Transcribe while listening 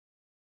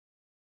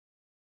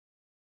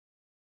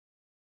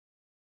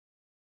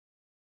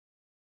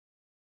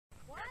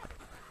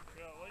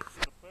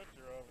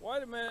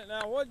Wait a minute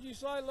now. What'd you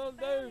say, little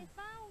dude?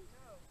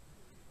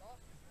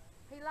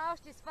 He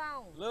lost his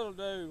phone. Little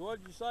dude,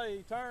 what'd you say?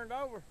 He turned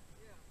over?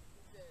 Yeah,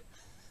 he did.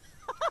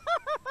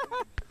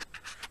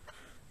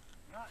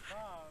 Not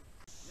Bob.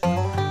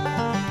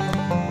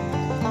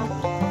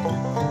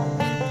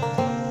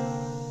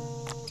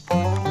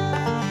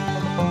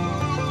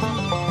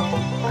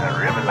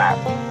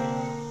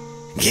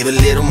 Give a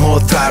little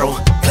more throttle,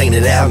 plane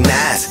it out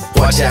nice.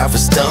 Watch out for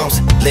stumps,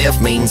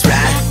 left means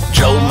right.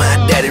 Drove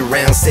my daddy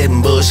around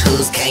 7 bush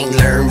hoods. Can't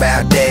learn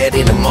about that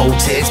in the old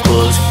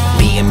textbooks.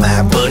 Me and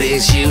my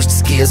buddies used to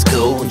skip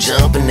school,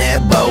 jump in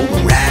that boat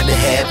and ride the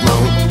half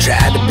moon.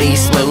 Tried to be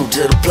smooth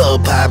till the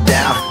plug popped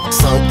out.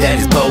 Sunk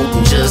daddy's boat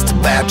and just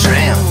about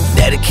drowned.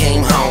 Daddy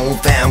came home,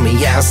 found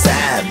me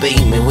outside,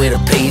 beat me with a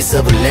piece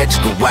of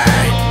electrical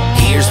wire.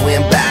 Years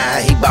went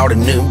by, he bought a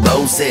new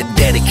boat. Said,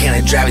 Daddy, can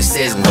I drive? He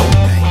says, no.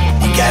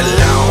 You got a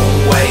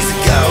long ways to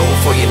go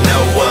before you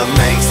know what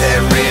makes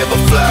that river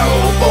flow.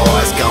 Boy,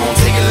 it's gonna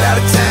take a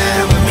lot of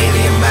time, a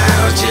million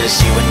miles,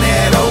 just you and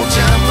that old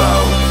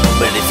jumbo.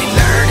 But if you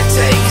learn to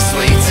take your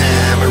sweet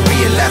time and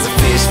realize a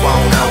fish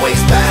won't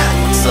always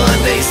bite,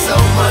 Sunday's so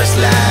much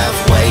life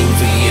waiting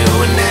for you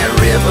in that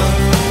river,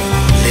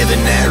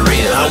 living that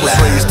real life. I was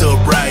raised up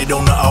right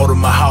on the out of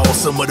my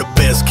house, some of the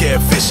best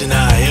catfishing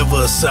I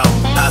ever saw.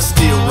 I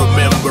still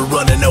remember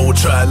running old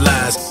tri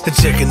lines and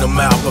checking them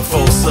out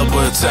before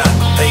supper time.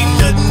 Ain't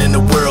nothing in the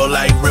world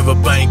like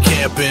riverbank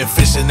camping,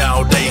 fishing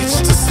all day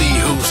just to see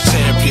who's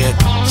champion.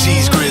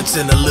 Cheese grits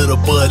and a little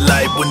Bud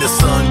Light. When the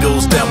sun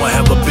goes down, we'll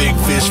have a big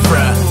fish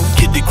fry.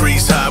 Get the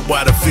grease hot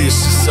while the fish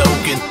is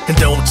soaking, and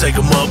don't take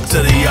them up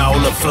till they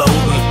all are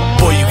floating.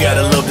 Boy, you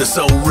gotta love this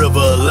old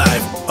river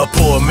life, a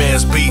poor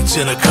man's beach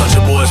and a country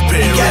boy's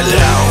paradise. Got a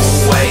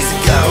long ways to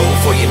go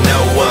before you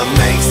know what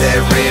makes that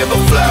river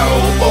flow.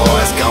 Boy,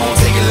 it's gonna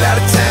take a lot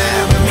of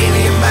time, a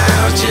million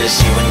miles,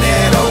 just you and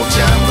that old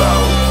jumbo.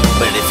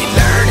 But if you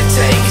learn to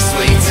take your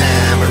sweet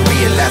time and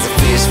realize a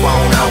fish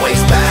won't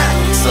always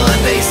bite,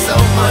 Sunday's so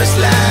much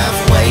life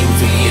waiting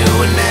for you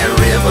in that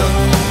river,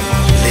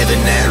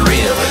 living that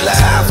river life.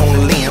 Top on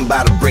the limb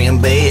by the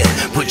brim bed,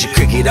 put your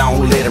cricket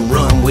on, let him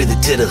run with it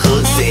till the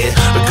hook said.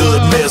 A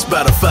good mess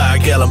by the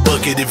 5-gallon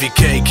bucket. If you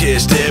can't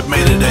catch that,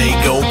 man, it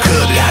ain't gon'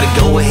 cut it. Gotta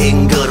go ahead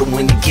and gut it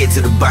when you get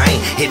to the bank.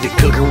 Hit the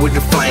cooker with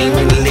the flame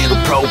and a little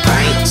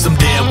propane. Some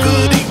damn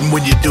good eating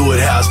when you do it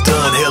how it's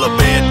done. Hell, a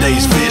bad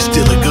day's fish,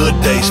 still a good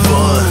day's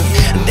fun.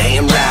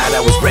 Damn right,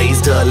 I was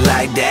raised up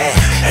like that.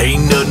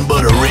 Ain't nothing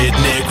but a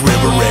redneck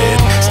river rat.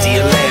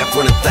 Still laugh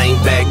when I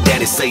think back,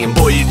 daddy saying,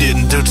 boy, you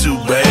didn't do too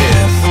bad.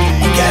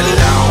 You got a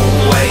long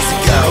ways to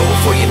go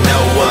before you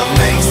know what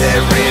makes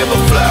that river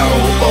flow.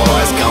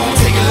 Boy, it's gonna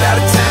take a lot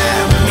of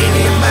time, a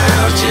million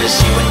miles,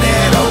 just you and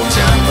that old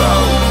jumbo.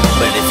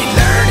 But if you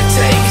learn to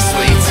take your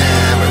sweet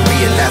time and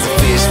realize a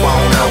fish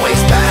won't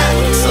always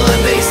bite,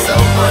 Sunday's so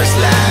much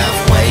life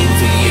waiting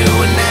for you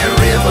in that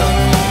river,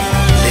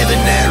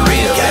 living that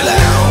real life. Got a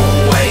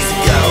long ways to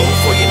go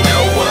before you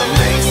know what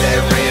makes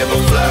that river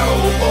flow.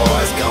 Boy,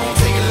 it's gonna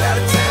take a lot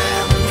of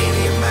time, a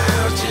million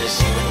miles,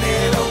 just you and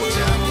that old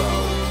jumbo.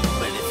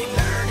 But if you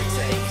learn to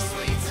take your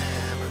sweet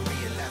time and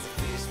realize a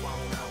fish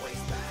won't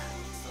always bite,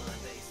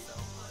 Sunday's so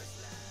much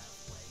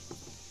life waiting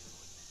for you.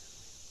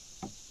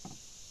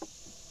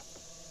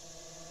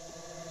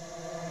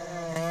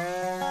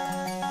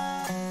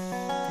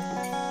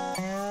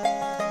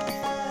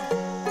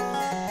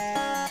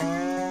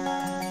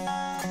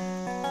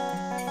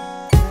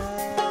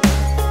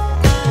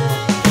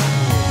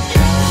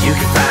 You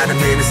can find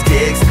them in the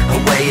sticks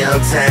away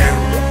uptown.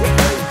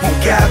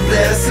 God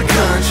bless the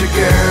country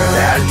girl.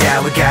 Without a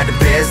doubt, we got the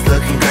best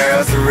looking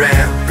girls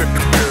around.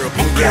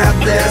 God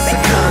bless the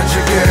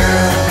country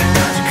girl.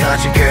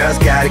 Country girls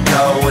got it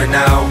going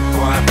on.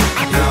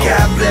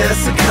 God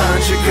bless the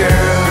country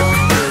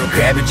girl.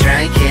 Grab a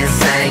drink and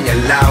sing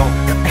along.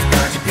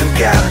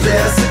 God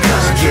bless the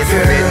country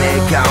girl.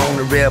 Redneck on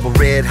the rebel,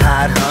 red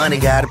hot honey.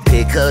 Gotta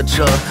pick her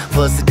truck.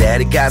 Plus the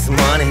daddy got some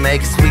money.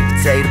 Make a sweet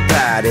potato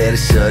pie that'll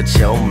shut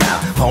your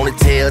mouth.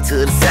 Ponytail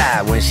to the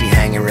side when she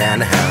hang around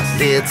the house.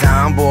 Little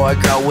tomboy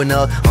growing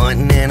up,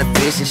 hunting and a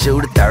fishing.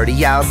 Shoot a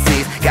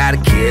 30-06. Got a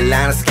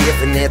Carolina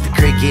skiffing at the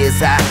creek is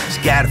high.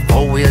 She got a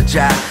 4-wheel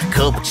drive,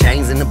 couple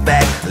chains in the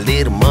back, a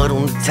little mud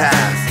on the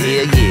tires.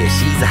 Hell yeah,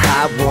 she's a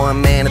hot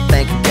one, man, I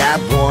think I got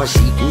one.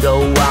 She can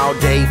go all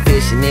day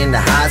fishing in the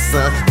hot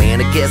sun.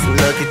 Man, I guess I'm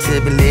lucky to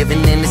be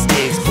living in the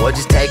sticks. Boy,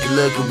 just take a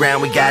look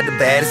around, we got the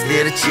baddest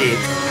little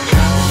chicks.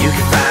 You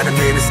can find them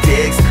in the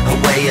sticks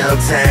away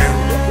uptown.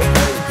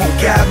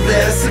 God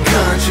bless the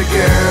country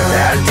girl.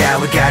 Without a doubt,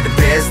 we got the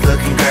best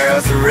looking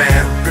girls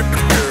around.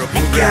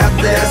 God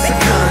bless the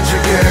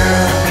country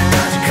girl.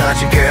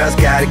 Country girls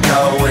got it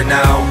going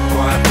on.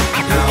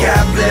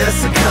 God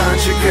bless the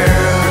country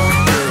girl.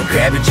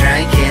 Grab a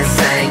drink and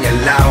sing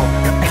along.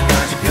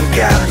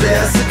 God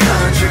bless the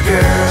country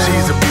girl.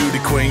 She's a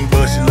beauty queen,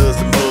 but she loves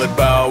the mud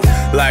ball.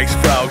 Likes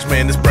frogs,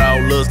 man, this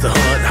broad loves to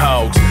hunt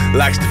hogs.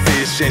 Likes to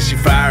fish and she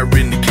fire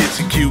in the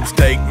kitchen. Cube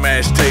steak,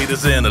 mashed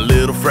taters, and a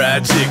little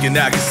fried chicken.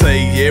 I can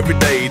say every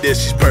day that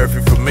she's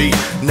perfect for me.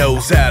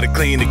 Knows how to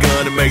clean the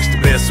gun and makes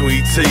the best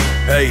sweet tea.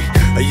 Hey,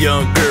 a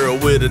young girl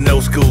with a no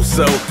school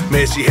soul.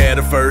 Man, she had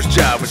her first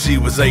job when she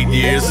was 8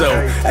 years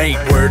old. Ain't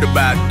worried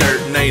about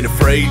dirt and ain't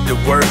afraid to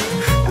work.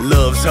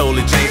 Loves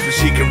holy jeans, but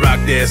she can rock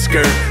that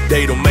skirt.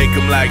 They don't make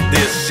them like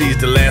this, she's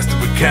the last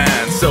of a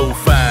kind. So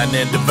fine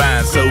and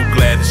divine, so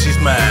glad that she's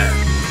mine.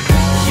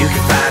 You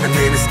can find them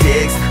in the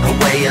sticks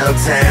away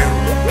uptown.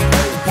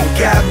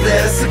 God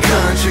bless the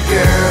country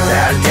girl.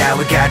 Without a doubt,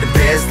 we got the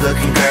best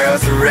looking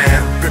girls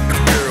around.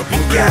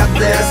 God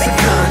bless the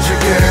country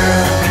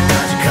girl.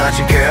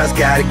 Country girls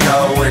got it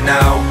going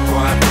on.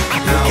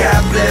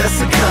 God bless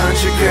the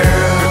country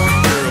girl.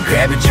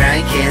 Grab a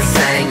drink and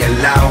sing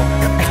along.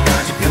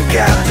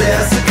 God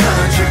bless the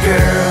country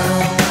girl.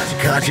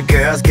 Country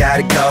girls got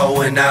it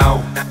going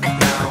on.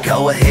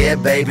 Go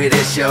ahead, baby,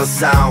 this your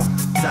song.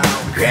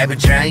 Grab a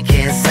drink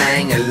and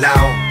sing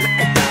along.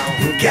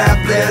 God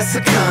bless the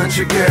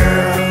country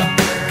girl.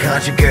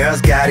 Country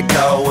girls got it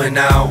going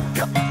on.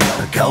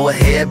 Go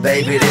ahead,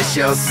 baby, this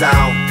your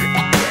song.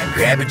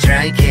 Grab a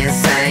drink and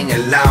sing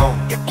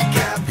along.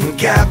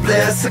 God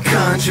bless the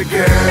country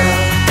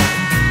girl.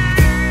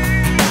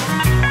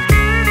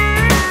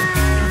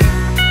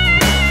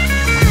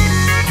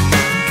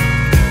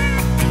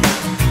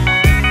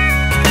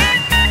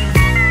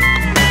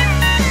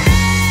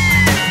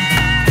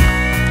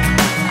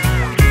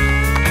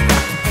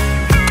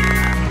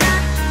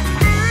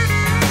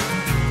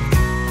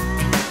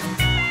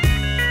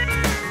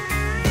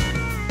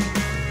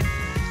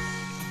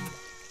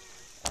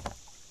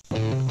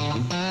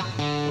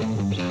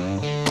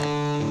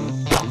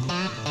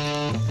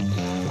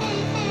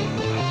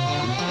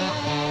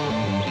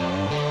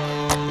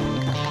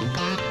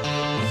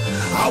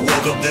 I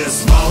woke up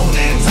this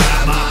morning,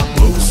 tied my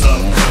boots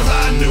up, cause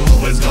I knew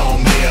it was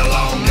gonna be a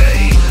long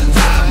day.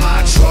 Tied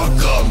my truck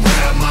up,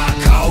 grabbed my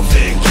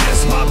coffee,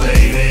 kissed my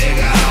baby,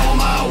 got on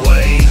my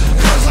way.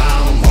 Cause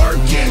I'm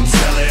working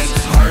till it's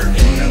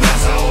hurting, and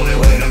that's the only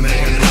way to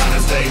make an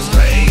honest day's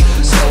pay.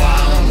 So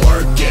I'm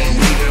working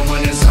even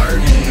when it's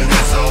hurting, and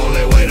that's the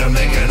only way to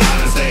make an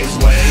honest day's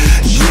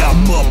wage. Yeah,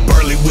 I'm up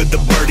early with the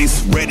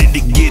birdies, ready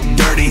to get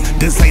dirty.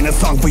 This ain't a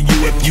song for you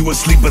if you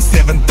asleep at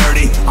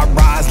 7:30. I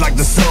rise like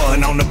the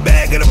sun on the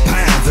bag of the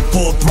pounds, at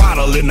full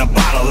throttle in the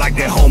bottle like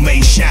that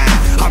homemade shine.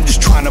 I'm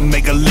just trying to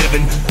make a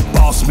living,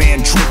 boss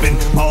man tripping.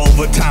 My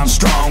overtime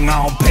strong,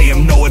 I don't pay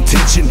him no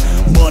attention.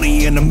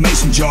 Money in a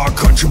mason jar,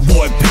 country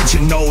boy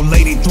pitching. Old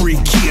lady, 3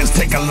 kids,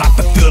 take a lot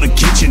to fill the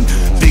kitchen.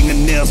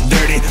 Fingernails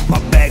dirty, my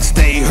back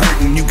stay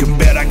hurting. You can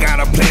bet I got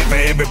a plan for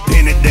every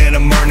penny that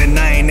I'm earning.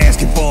 I ain't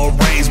asking for a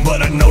raise,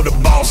 but I know the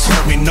boss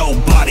hurt me.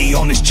 Nobody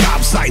on this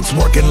job site's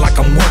working like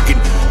I'm working.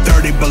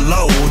 30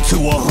 below to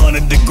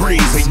 100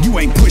 degrees, and you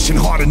ain't pushing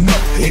hard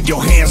enough if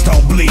your hands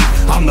don't bleed.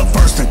 I'm the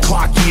first to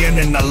clock in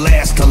and the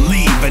last to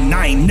leave, and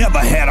I ain't never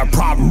had a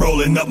problem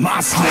rolling up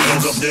my sleeves. I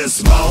woke up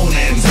this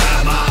morning,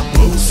 tied my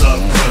boots up,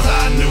 cause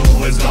I knew it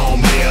was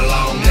gonna be a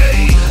long day.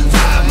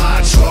 Tied my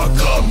truck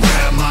up,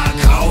 grabbed my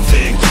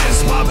coffee,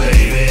 kissed my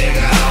baby,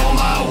 got on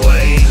my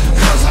way.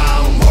 Cause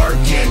I'm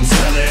working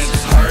till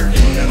it's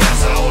hurting, and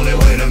that's the only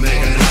way to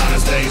make an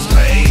honest day's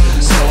pay.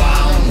 So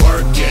I'm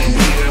working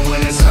even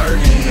when it's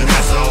hurting, and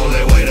that's the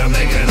only way to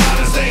make an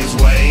honest day's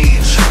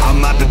wage.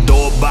 I'm out the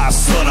door by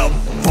sunup,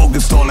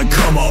 focused on the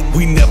come up.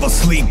 We never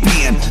sleep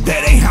in,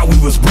 that ain't how we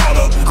was brought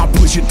up. I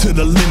push it to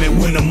the limit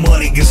when the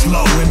money gets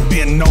low, and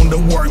been on the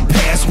work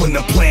pass when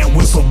the plant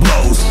whistle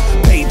blows.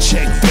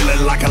 Paycheck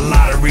feeling like a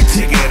lottery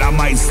ticket. I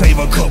might save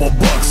a couple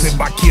bucks if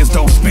my kids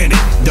don't spend it.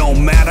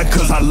 Don't matter,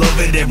 cause I love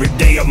it every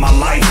day of my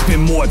life.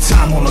 Spend more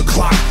time on the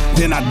clock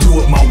than I do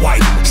with my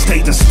wife.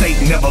 State to state,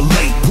 never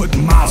late,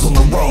 putting miles on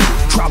the road.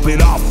 Drop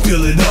it off,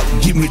 fill it up,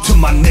 get me to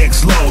my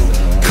next load.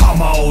 Call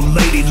my old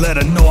lady, let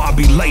her know I'll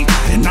be late.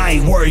 And I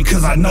ain't worried,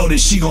 cause I know that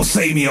she gon'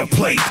 save me a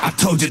plate. I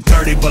told you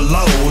 30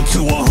 below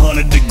to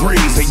 100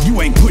 degrees, and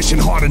you ain't pushing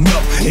hard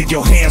enough if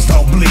your hands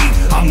don't bleed.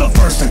 I'm the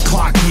first to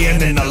clock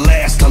in and the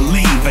last to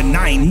leave, and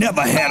I ain't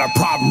never had a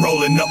problem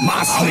rolling up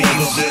my sleeves. I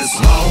woke up this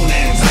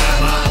morning,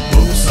 tied my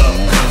boots up,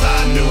 cause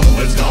I knew it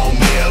was gonna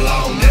be a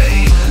long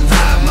day.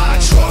 Tied my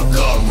truck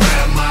up,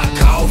 grabbed my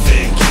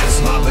coffee,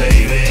 kissed my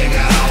baby,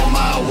 got on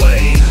my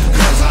way.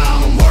 Cause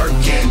I'm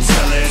working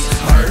till it's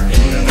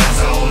hurting, and that's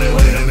the only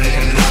way to make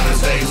an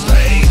honest day's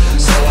pay.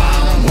 So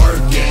I'm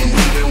working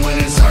even when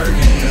it's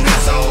hurting, and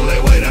that's the only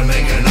way to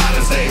make an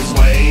honest day's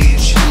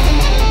wage.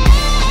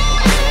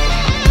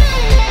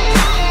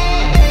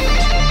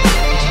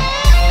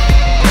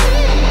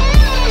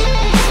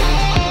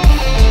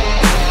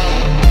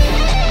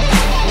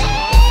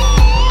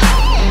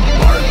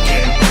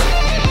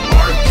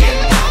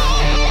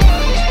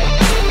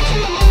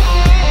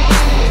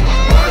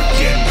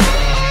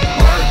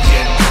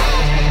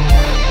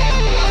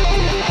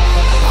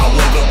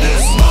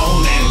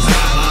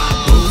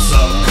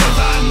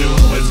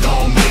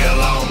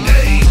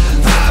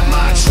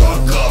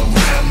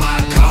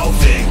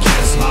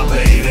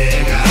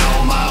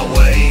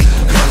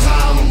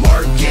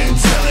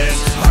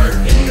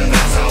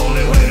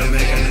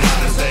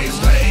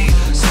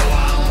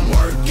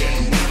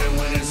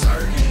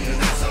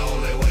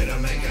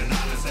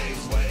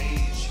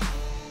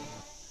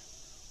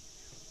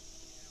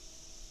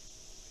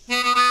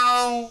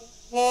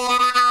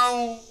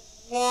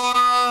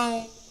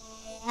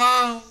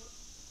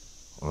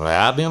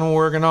 I've been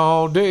working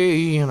all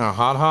day in a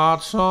hot,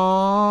 hot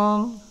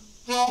sun.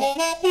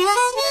 I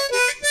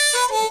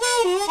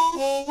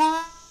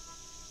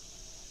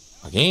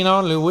can't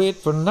hardly wait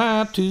for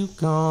night to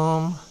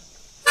come.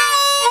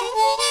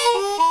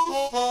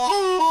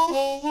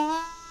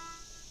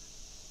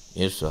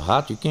 It's so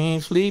hot you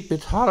can't sleep,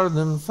 it's hotter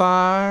than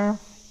fire.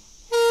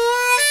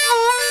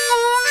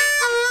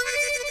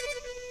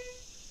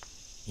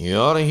 You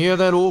ought to hear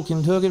that old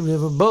Kentucky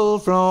River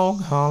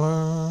bullfrog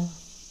holler.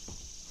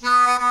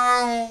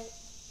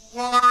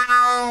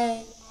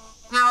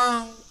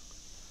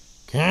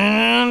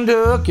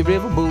 Kentucky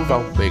River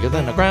bullfrog, bigger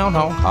than a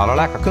groundhog, holler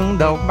like a coon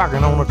dog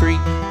barking on a tree.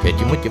 Catch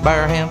him with your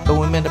bare hand,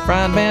 throw him in the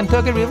frying pan.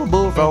 Kentucky River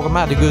bullfrog are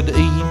mighty good to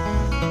eat.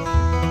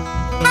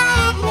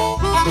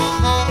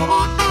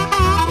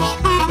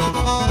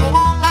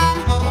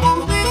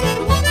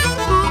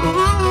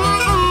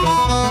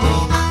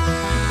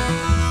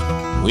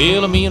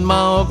 Well, me and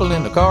my uncle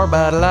in the car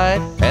by the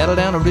light, paddle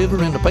down the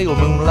river in the pale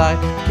moonlight.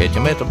 Catch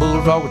him at the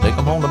bullfrog, we'll take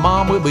him home to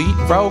mom. We'll be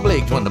eating frog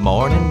legs when the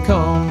morning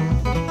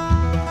comes.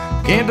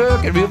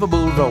 Kentucky River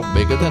bullfrog,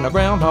 bigger than a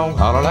groundhog,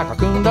 holler like a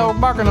coon dog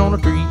barking on a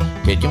tree.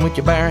 Catch him with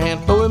your bare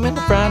hand, throw him in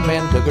the frying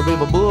pan. Kentucky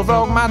River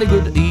bullfrog, mighty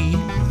good to eat.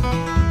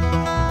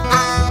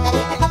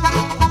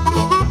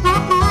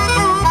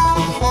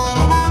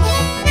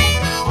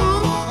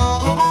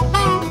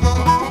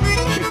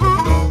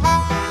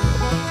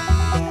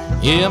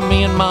 Yeah,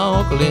 me and my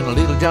uncle in a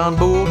little John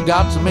boat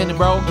got so many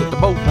frogs that the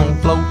boat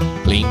won't float.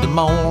 Cleaned them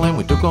all and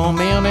we took them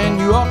in, and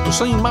you ought to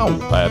see my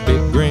old pappy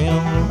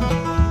grin.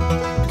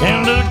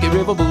 Kentucky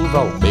River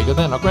bullfrog, bigger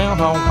than a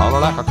groundhog, holler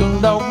like a coon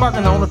dog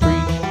barking on a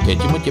tree.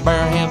 Catch him with your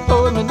bare hand,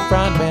 throw him in the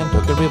frying pan.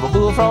 Kentucky River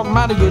bullfrog,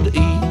 mighty good to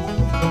eat.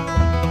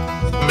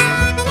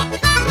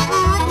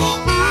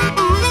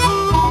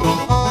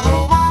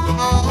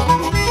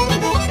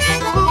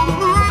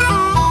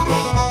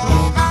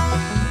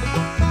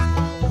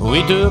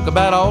 We took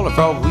about all the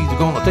frogs we was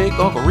gonna take.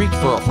 Uncle reached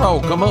for a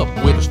frog, come up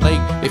with a snake.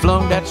 He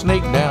flung that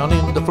snake down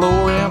into the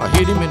floor, and I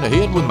hit him in the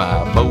head with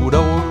my boat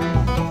oar.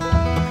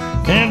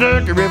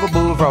 Kentucky River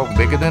bullfrog,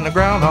 bigger than a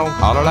groundhog,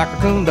 holler like a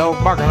coon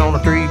dog barking on a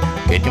tree.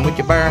 Catch him with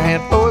your bare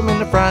hand, throw him in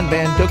the frying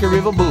pan. Kentucky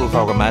River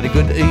bullfrog are mighty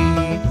good to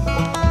eat.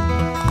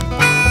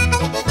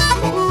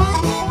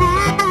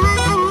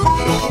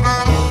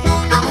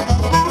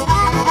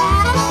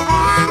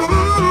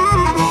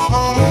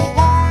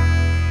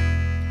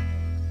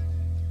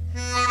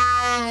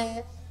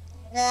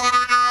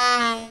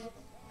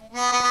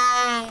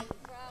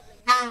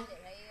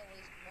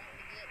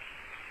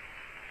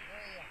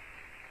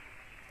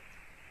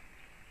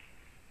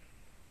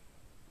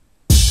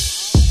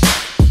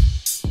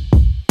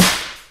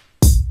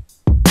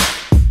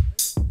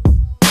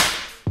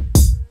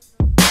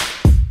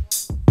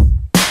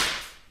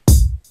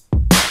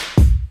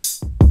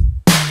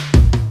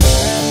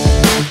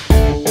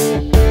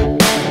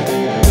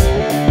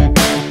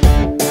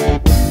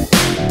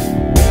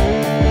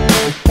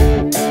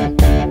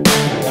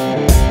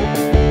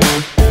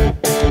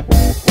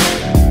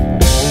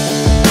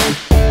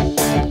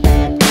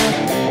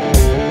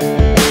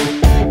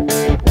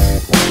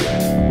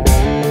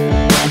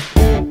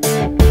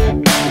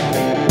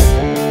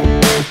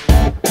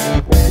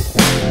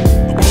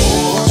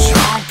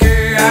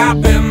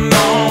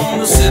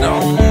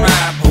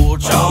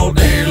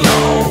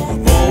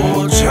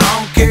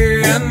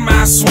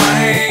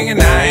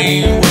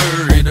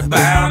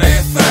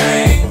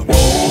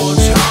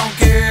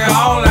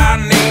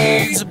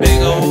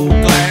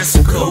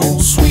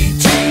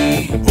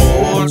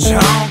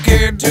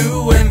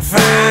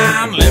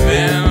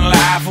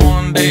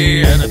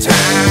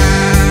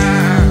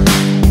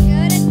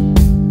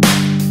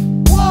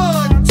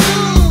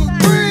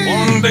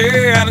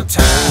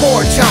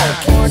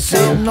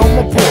 Sitting on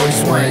my porch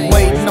swing,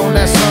 waiting on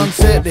that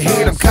sunset to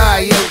hear them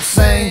coyotes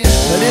sing.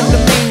 But in the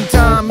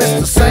meantime, it's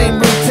the same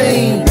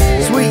routine.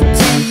 Sweet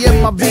tea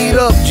in my beat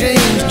up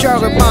jeans.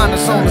 Charlie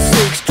Minus on the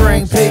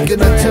 6-string, picking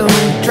a tune.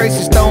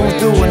 Tracy Stone's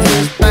doing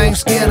his thing,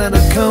 skinning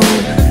a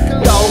coon.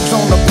 Dogs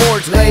on the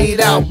porch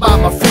laid out by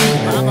my feet,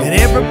 and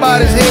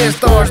everybody's head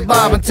starts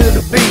bobbing to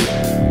the beat.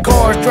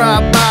 Cars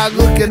drive by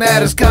looking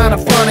at us kinda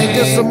funny.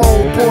 Just some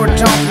old poor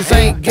chonkies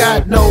ain't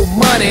got no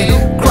money.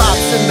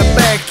 Crops in the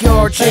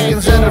backyard,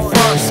 chickens in the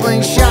front,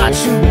 slingshot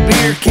shooting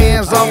beer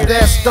cans off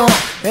that stump.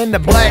 And the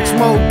black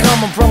smoke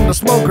coming from the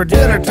smoker,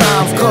 dinner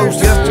time's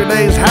close.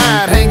 Yesterday's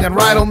hide hanging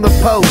right on the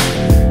post.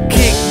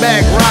 Kick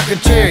back,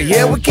 rocking chair,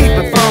 yeah, we keep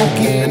it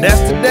funky. And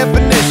that's the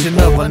definition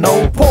of an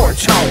old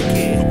porch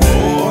honky.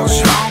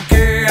 Porch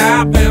honky,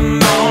 I've been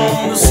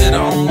known to sit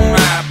on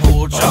my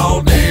porch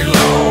all day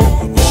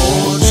long.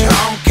 Porch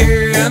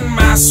honky in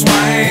my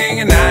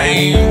swing, and I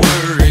ain't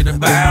worried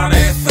about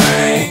a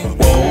thing.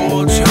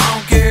 Porch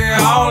honky,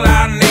 all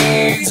I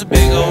need's a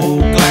big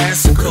old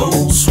glass of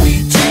cold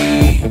sweet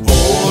tea.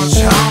 Porch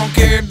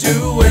honky,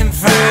 doing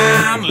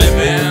fine,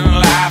 living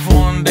life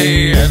one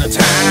day at a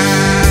time.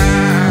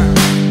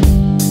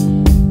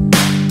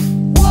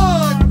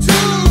 1,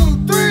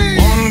 2, 3.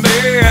 One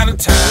day at a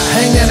time.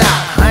 Hanging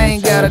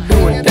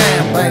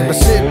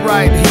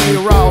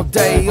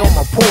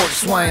porch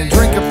swing.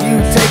 Drink a few,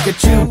 take a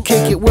chew,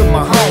 kick it with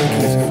my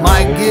homies.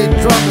 Might get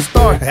drunk and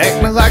start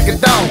acting like a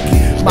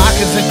donkey.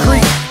 Moccasins and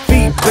creep,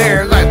 feet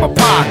bare like my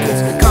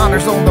pockets.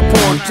 Connor's on the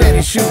porch and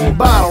he's shooting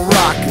bottle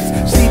rockets.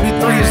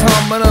 CB3 is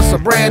humming us a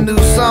brand new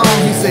song.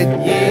 He said,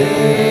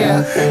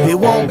 yeah, it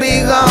won't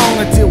be long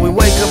until we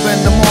wake up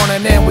in the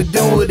morning and we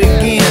do it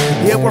again.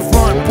 Yeah, we're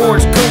front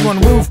porch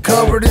cooling, roof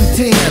covered in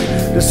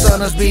tin. The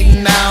sun is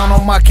beating down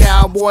on my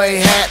cowboy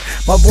hat.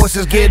 My voice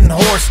is getting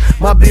hoarse,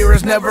 my beer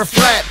is never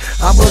flat.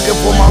 I'm looking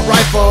for my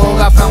rifle,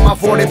 I found my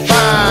 45.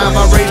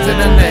 I raised it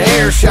in the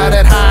air, shot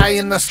it high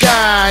in the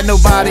sky.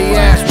 Nobody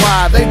asked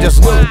why, they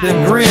just looked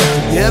and grinned.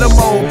 Yeah, them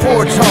old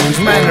porch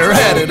homies, man, they're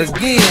at it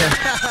again.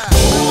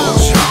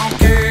 Porch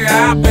honky,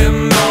 I've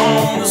been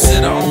known to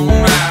sit on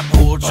my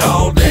porch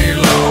all day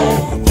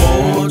long.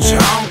 Porch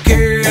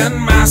honky in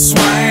my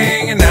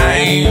swing, and I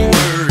ain't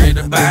worried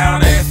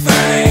about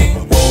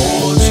anything.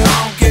 Porch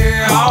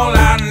honky, all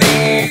I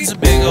need's a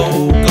big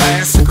old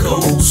glass of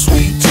cold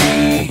sweet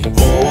tea.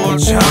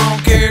 Porch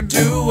honky,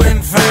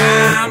 doing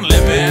fine,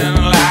 living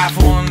life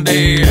one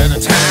day at a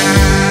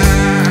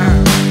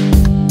time.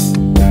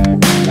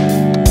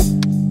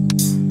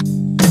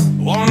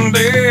 One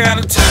day at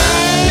a time.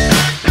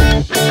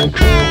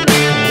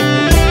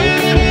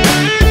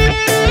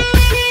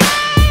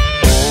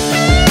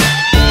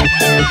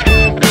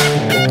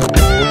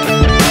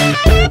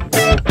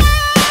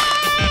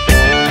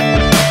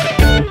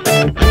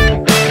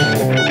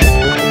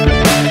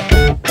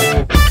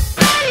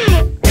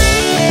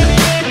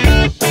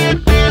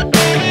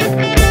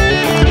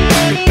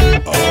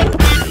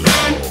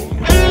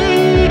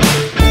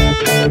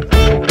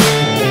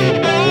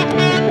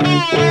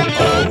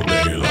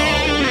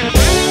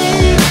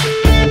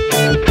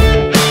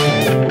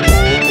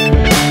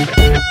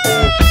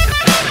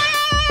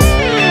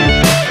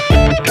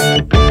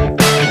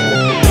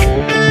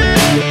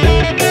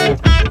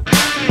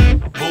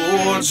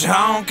 Porch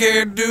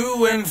honky,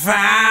 doing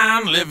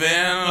fine,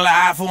 living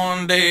life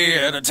one day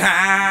at a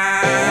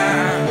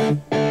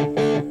time.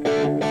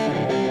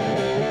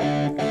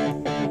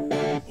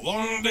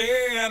 One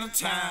day at a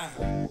time.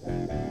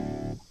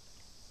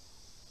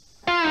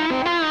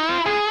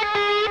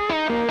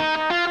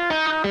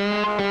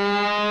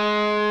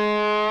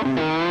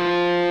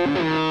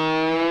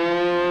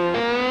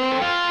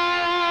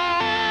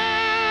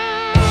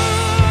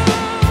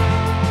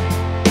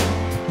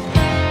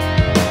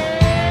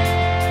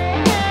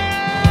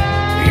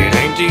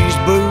 These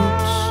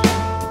boots,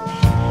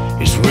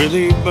 it's where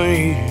they've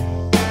been.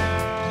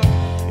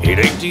 It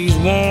ain't these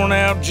worn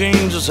out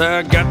jeans, it's how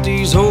I got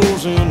these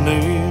holes in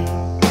them.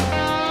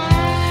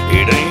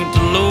 It ain't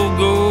the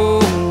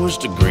logo, it's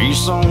the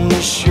grease on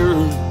this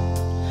shirt.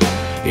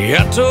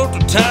 Yeah, I took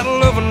the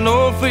title of an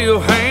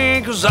Northfield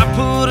hand, cause I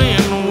put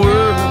in the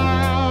work.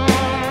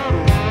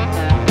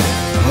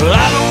 Well,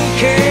 I don't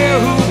care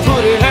who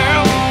put it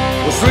out,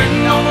 what's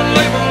written on the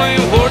label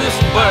ain't what it's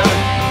about.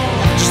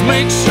 Just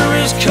make sure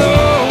it's cold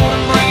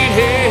and bring it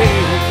here.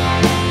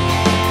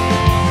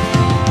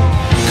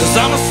 Cause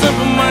I'm a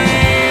simple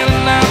man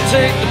and I'll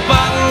take the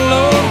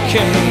bottle,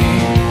 okay.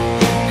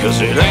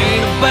 Cause it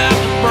ain't about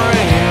the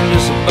brand,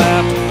 it's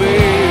about the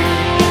beer.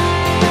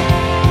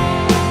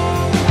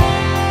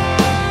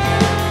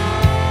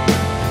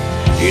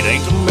 It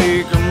ain't the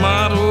maker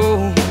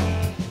model,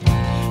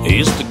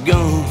 it's the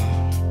gun.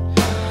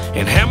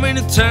 And how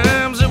many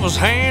times it was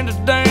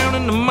handed down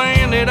and the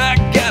man that I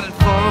got it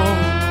from.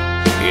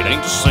 It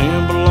ain't the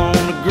symbol on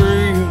the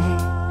grill,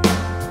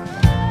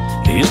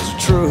 it's the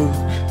truck.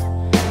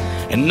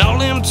 And all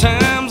them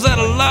times that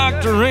I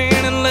locked her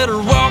in and let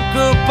her walk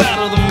up out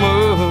of the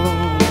mud.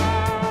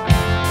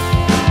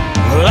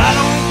 Well, I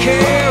don't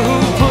care who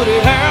put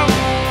it out,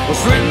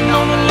 what's written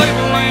on the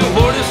label ain't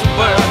what it's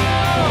about.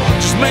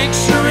 Just make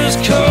sure it's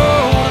cold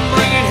and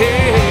bring it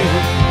here.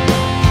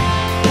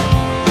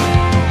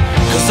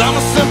 Cause I'm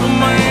a simple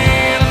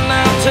man and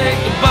I'll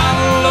take the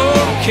bottle,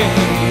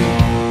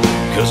 okay.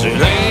 Cause it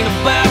ain't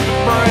about the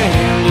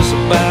brand, it's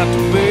about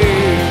the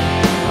beer.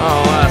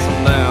 Oh, that's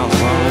some damn